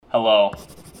Hello,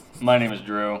 my name is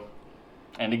Drew,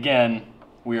 and again,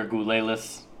 we are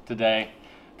Goulet-less today.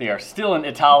 They are still in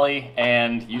Italy,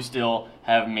 and you still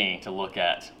have me to look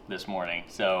at this morning.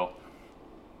 So,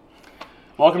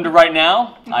 welcome to Right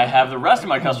Now. I have the rest of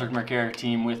my customer care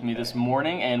team with me this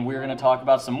morning, and we're going to talk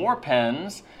about some more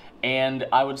pens, and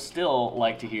I would still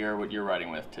like to hear what you're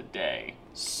writing with today.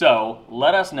 So,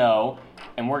 let us know,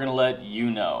 and we're going to let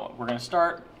you know. We're going to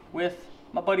start with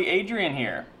my buddy Adrian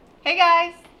here. Hey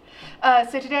guys!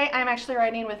 So today I'm actually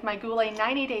writing with my Goulet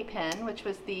 90-day pen, which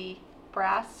was the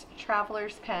brass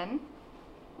Traveler's pen.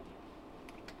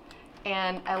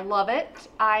 And I love it.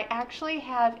 I actually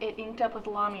have it inked up with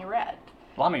Lamy Red.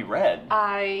 Lamy Red?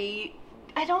 I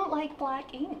don't like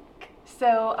black ink.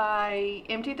 So I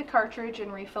emptied the cartridge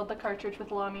and refilled the cartridge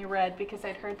with Lamy Red because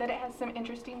I'd heard that it has some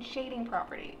interesting shading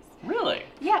properties. Really?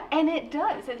 Yeah, and it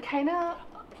does. It kind of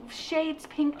shades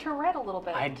pink to red a little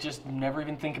bit. I just never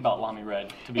even think about Lamy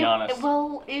Red, to be honest.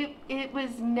 Well, it was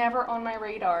never on my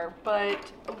radar,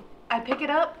 but I pick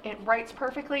it up, it writes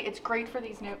perfectly. It's great for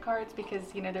these note cards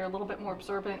because, you know, they're a little bit more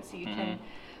absorbent, so you can,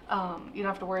 you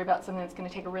don't have to worry about something that's going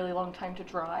to take a really long time to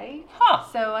dry. Huh.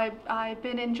 So I've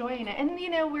been enjoying it. And, you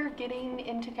know, we're getting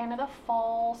into kind of the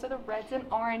fall, so the reds and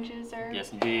oranges are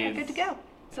Yes, indeed. good to go.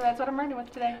 So that's what I'm writing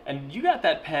with today. And you got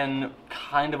that pen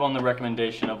kind of on the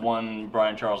recommendation of one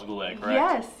Brian Charles Goulet,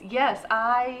 correct? Yes.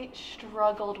 I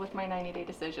struggled with my 90-day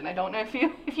decision. I don't know if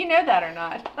you know that or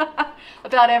not.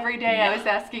 About every day I was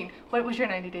asking, what was your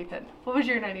 90-day pen? What was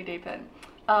your 90-day pen?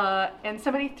 And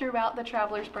somebody threw out the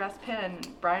Traveler's brass pen.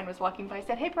 Brian was walking by,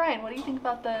 said, hey Brian, what do you think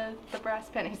about the brass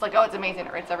pen? And he's like, oh, it's amazing.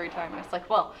 It writes every time. And I was like,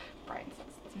 well, Brian says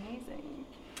it's amazing.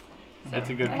 So It's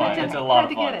a good fun. It's a lot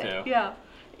of fun, too. Yeah.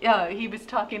 Yeah, he was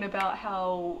talking about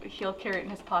how he'll carry it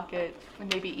in his pocket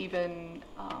and maybe even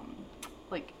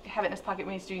like have it in his pocket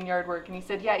when he's doing yard work. And he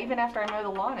said, yeah, even after I mow the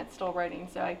lawn, it's still writing.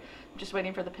 So I'm just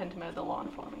waiting for the pen to mow the lawn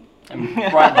for me. And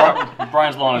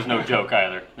Brian's lawn is no joke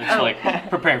either. It's like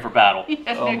preparing for battle.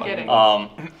 Yes, no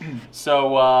kidding.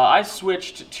 So I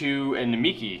switched to a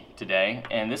Namiki today,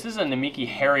 and this is a Namiki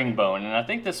herringbone, and I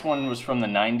think this one was from the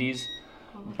 90s,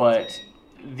 but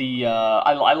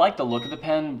I like the look of the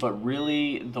pen, but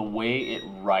really the way it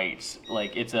writes,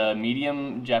 like it's a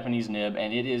medium Japanese nib,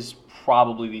 and it is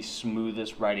probably the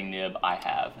smoothest writing nib I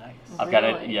have. Nice. I've got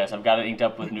it inked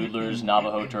up with Noodler's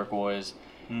Navajo turquoise,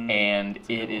 and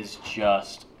it is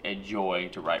just a joy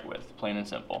to write with, plain and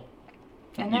simple.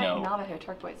 And that Navajo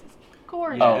turquoise is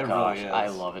gorgeous. Oh it gosh, really is. I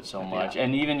love it so much.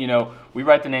 And even, we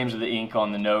write the names of the ink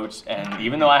on the notes, and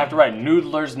even though I have to write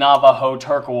Noodler's Navajo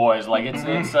turquoise, like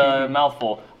it's a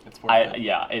mouthful. It's worth it.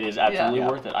 Yeah, it is absolutely Yeah.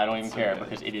 worth it. I don't even So care good.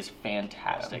 because it is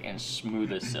fantastic and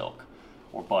smooth as silk,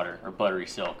 or butter, or buttery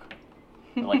silk,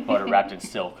 or like butter wrapped in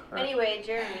silk. Or... Anyway,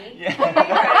 Jeremy.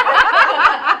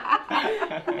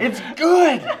 It's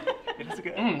good. It's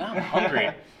good. Now I'm hungry.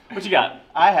 What you got?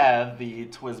 I have the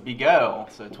TWSBI Go.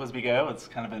 So TWSBI Go, it's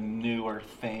kind of a newer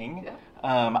thing. Yeah.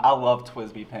 I love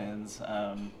TWSBI pens.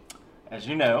 As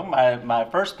you know, my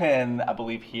first pen, I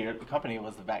believe here at the company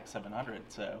was the VAC 700.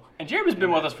 So And Jeremy's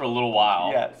been with us for a little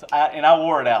while. yes, I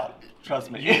wore it out.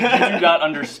 Trust me. You do not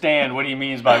understand what he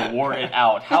means by wore it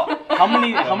out. How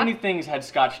many things had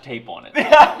Scotch tape on it?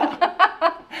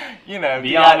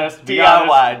 Be honest, be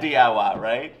DIY,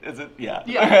 right? Is it? Yeah.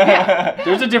 Yeah.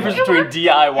 There's a difference between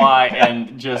DIY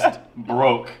and just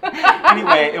broke.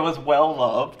 Anyway, it was well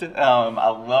loved. I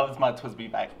loved my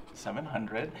TWSBI VAC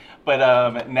 700,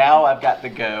 but now I've got the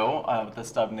Go with the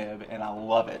stub nib, and I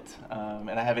love it. And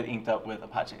I have it inked up with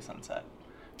Apache Sunset,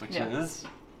 which is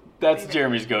That's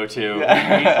Jeremy's go-to.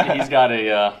 Yeah. He's got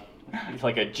he's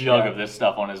like a jug of this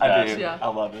stuff on his I desk. do. Yeah. I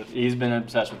love it. He's been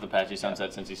obsessed with Apache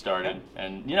Sunset since he started,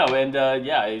 and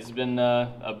he's been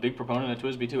a big proponent of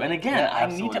TWSBI too. And again, Yeah, I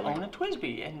need to absolutely. own a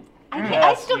TWSBI, and I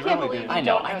Yes, still you can't really believe do. you I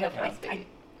know, don't I own a definitely- TWSBI.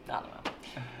 I don't know.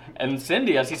 And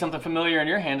Cindy, I see something familiar in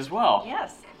your hand as well.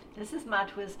 Yes, this is my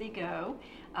TWSBI Go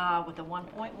with a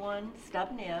 1.1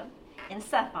 stub nib in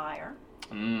sapphire,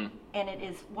 and it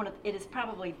is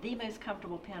probably the most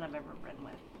comfortable pen I've ever written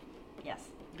with. Yes,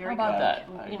 very How about good.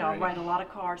 that? I You know, I agree. write a lot of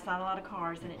cards, sign a lot of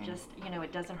cards, and it just,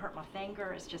 it doesn't hurt my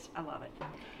finger. It's just, I love it.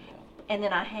 And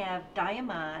then I have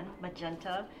Diamond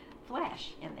Magenta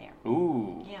Flash in there.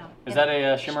 Ooh. Yeah. Is And that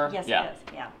a shimmer? Yes, Yeah. it is.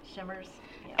 Yeah, shimmers.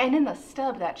 Yeah. And in the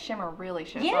stub, that shimmer really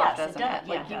shows Yes, off, it doesn't does. it?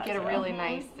 Yeah, Like it you does, get a yeah. really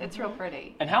nice. It's real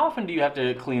pretty. And how often do you have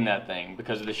to clean that thing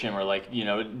because of the shimmer? Like, do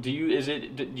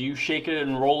you shake it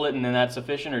and roll it and then that's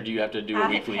sufficient, or do you have to do a I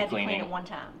weekly have had cleaning? to clean it one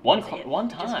time. One That's it.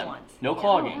 time. Just once. No Yeah.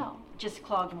 clogging. Wow. Just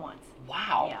clogged once.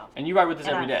 Wow. Yeah. And you write with this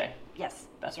And every day. Yes.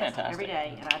 That's yes, fantastic. Every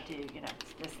day, and I do,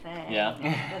 this thing. Yeah.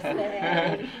 This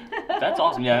thing. That's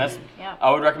awesome. Yeah, that's. Yeah.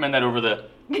 I would recommend that over the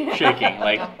shaking.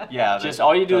 Like, Yeah. just that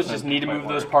all you do is doesn't just need to quite move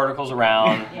those work. particles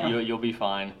around. Yeah. You'll be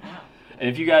fine. Yeah. And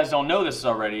if you guys don't know this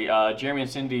already, Jeremy and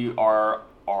Cindy are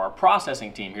our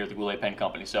processing team here at the Goulet Pen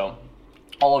Company. So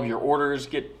all of your orders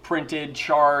get printed,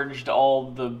 charged,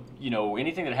 all the,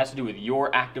 anything that has to do with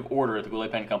your active order at the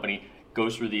Goulet Pen Company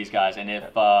goes through these guys. And if,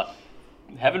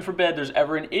 heaven forbid, there's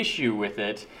ever an issue with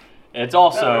it, it's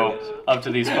also up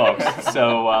to these folks.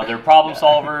 So they're problem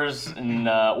solvers and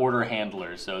order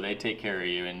handlers. So they take care of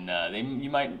you. And you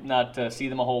might not see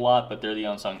them a whole lot, but they're the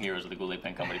unsung heroes of the Goulet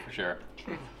Pen Company for sure.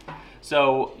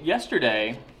 So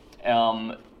yesterday,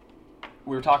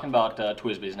 we were talking about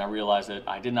TWSBIs, and I realized that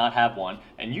I did not have one,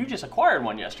 and you just acquired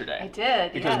one yesterday. I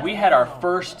did. Because yes. we had our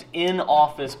first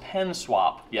in-office pen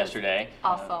swap yesterday.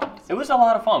 Awesome. It was a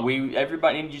lot of fun.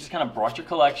 You just kind of brought your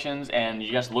collections, and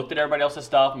you just looked at everybody else's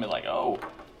stuff and be like, oh,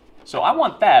 so I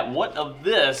want that. What of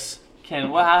this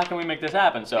how can we make this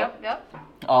happen? So, Yep.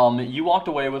 you walked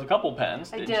away with a couple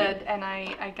pens, I didn't did, you? and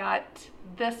I got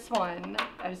this one.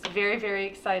 I was very, very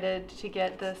excited to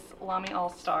get this Lamy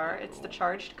All-Star. It's the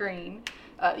charged green.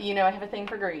 I have a thing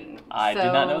for green. I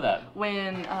did not know that.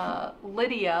 When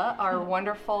Lydia, our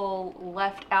wonderful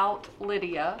Left Out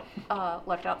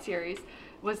series,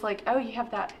 was like, oh, you have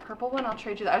that purple one? I'll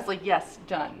trade you that. I was like, yes,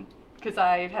 done. Because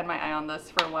I've had my eye on this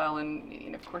for a while,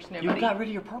 and of course nobody. You got rid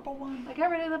of your purple one? I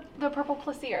got rid of the purple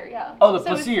Plaisir, yeah. Oh, the So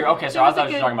it was- Plaisir. Okay, so it I was a thought you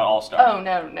were good- talking about All-Star. Oh,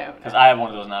 no. Because I have one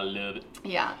of those and I love it.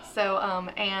 Yeah. So,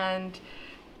 and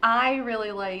I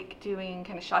really like doing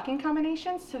kind of shocking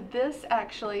combinations. So this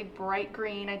actually bright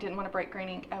green. I didn't want a bright green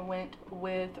ink. I went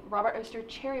with Robert Oster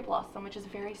Cherry Blossom, which is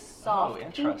very soft. Oh,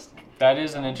 interesting. That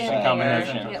is an interesting Yeah,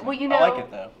 combination. yeah. Well, I like it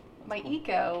though. My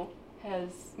Eco has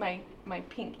my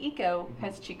pink Eco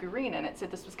has Chicorine in it. So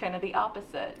this was kind of the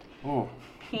opposite. Ooh.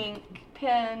 Pink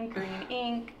pen, green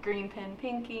ink, green pen,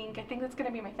 pink ink. I think that's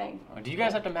gonna be my thing. Do you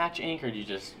guys have to match ink, or do you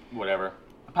just whatever?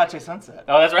 Apache Sunset.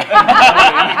 Oh, that's right.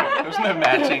 There's no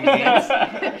matching inks.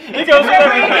 It goes with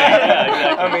everything. Yeah,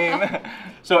 exactly. I mean,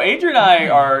 So Adrian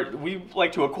and I we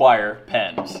like to acquire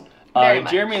pens. Very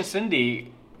much. Jeremy and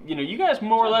Cindy, you guys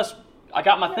more or less. I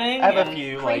got my thing. I have a and-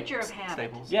 few Creature like of habit.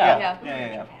 staples. Yeah.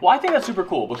 Yeah. Well, I think that's super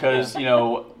cool because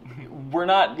we're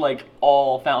not like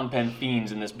all fountain pen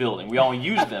fiends in this building. We all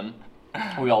use them,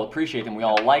 we all appreciate them, we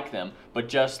all like them. But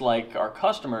just like our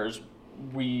customers,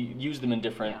 we use them in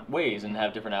different ways and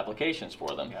have different applications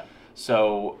for them. Yeah.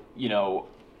 So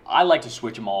I like to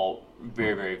switch them all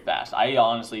very, very fast. I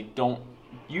honestly don't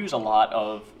use a lot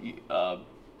of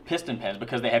piston pens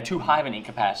because they have too high of an ink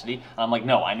capacity. And I'm like,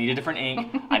 no, I need a different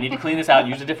ink. I need to clean this out,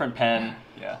 use a different pen.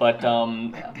 Yeah. But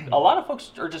a lot of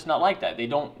folks are just not like that. They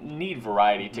don't need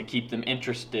variety to keep them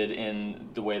interested in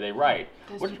the way they write.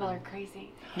 Those people are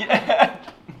crazy. Yeah.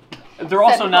 They're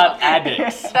also Said not book.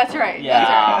 addicts. That's right.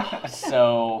 Yeah. That's right.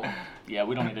 So, yeah,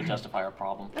 we don't need to justify our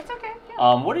problem. That's okay.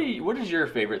 Yeah. What is your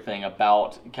favorite thing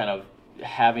about kind of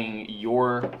having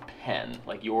your pen,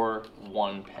 like your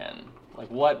one pen? Like,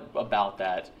 what about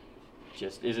that?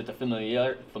 Just is it the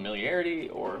familiarity,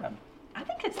 or I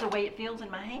think it's the way it feels in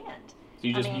my hand. so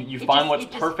you just I mean, you it find just- what's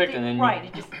it just perfect fit- and then right.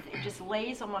 It just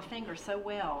lays on my finger so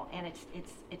well, and it's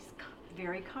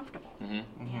very comfortable.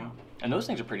 Yeah. And those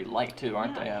things are pretty light too,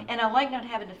 aren't they? Yeah. And I like not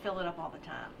having to fill it up all the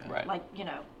time. Right. Like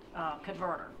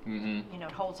converter. Mm-hmm.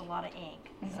 It holds a lot of ink.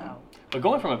 So But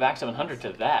going from a VAC 700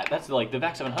 to that's like the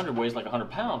VAC 700 weighs like 100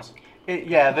 pounds.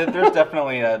 There's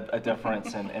definitely a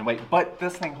difference in weight, but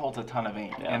this thing holds a ton of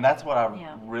ink, Yeah. and that's what I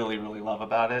Yeah. really, really love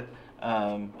about it.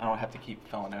 I don't have to keep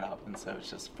filling it up, and so it's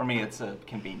just, for me, it's a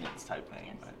convenience type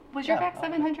thing. But Was your yeah, VAC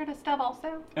 700 a stub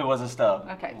also? It was a stub.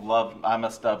 Okay. I'm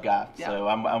a stub guy, Yeah. so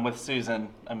I'm with Susan.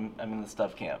 I'm in the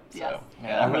stub camp. So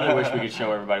Yes. I really wish we could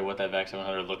show everybody what that VAC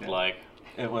 700 looked like.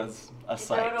 it was a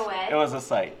throw sight. it away? It was a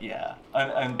sight. Yeah.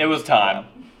 And It was time.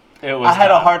 It was. I had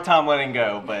a time. hard time letting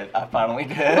go, but I finally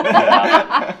did.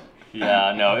 Yeah.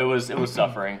 Yeah, no, it was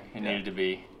suffering. It needed to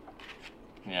be.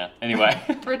 Yeah. Anyway.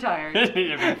 Retired. It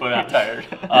needed to be put out.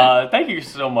 Retired. Thank you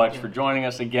so much for joining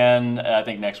us again. I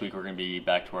think next week we're going to be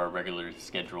back to our regularly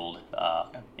scheduled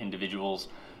individuals.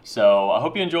 So I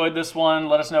hope you enjoyed this one.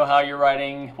 Let us know how you're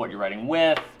writing, what you're writing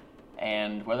with,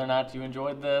 and whether or not you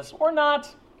enjoyed this or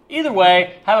not. Either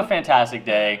way, have a fantastic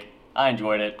day. I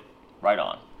enjoyed it. Right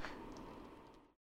on.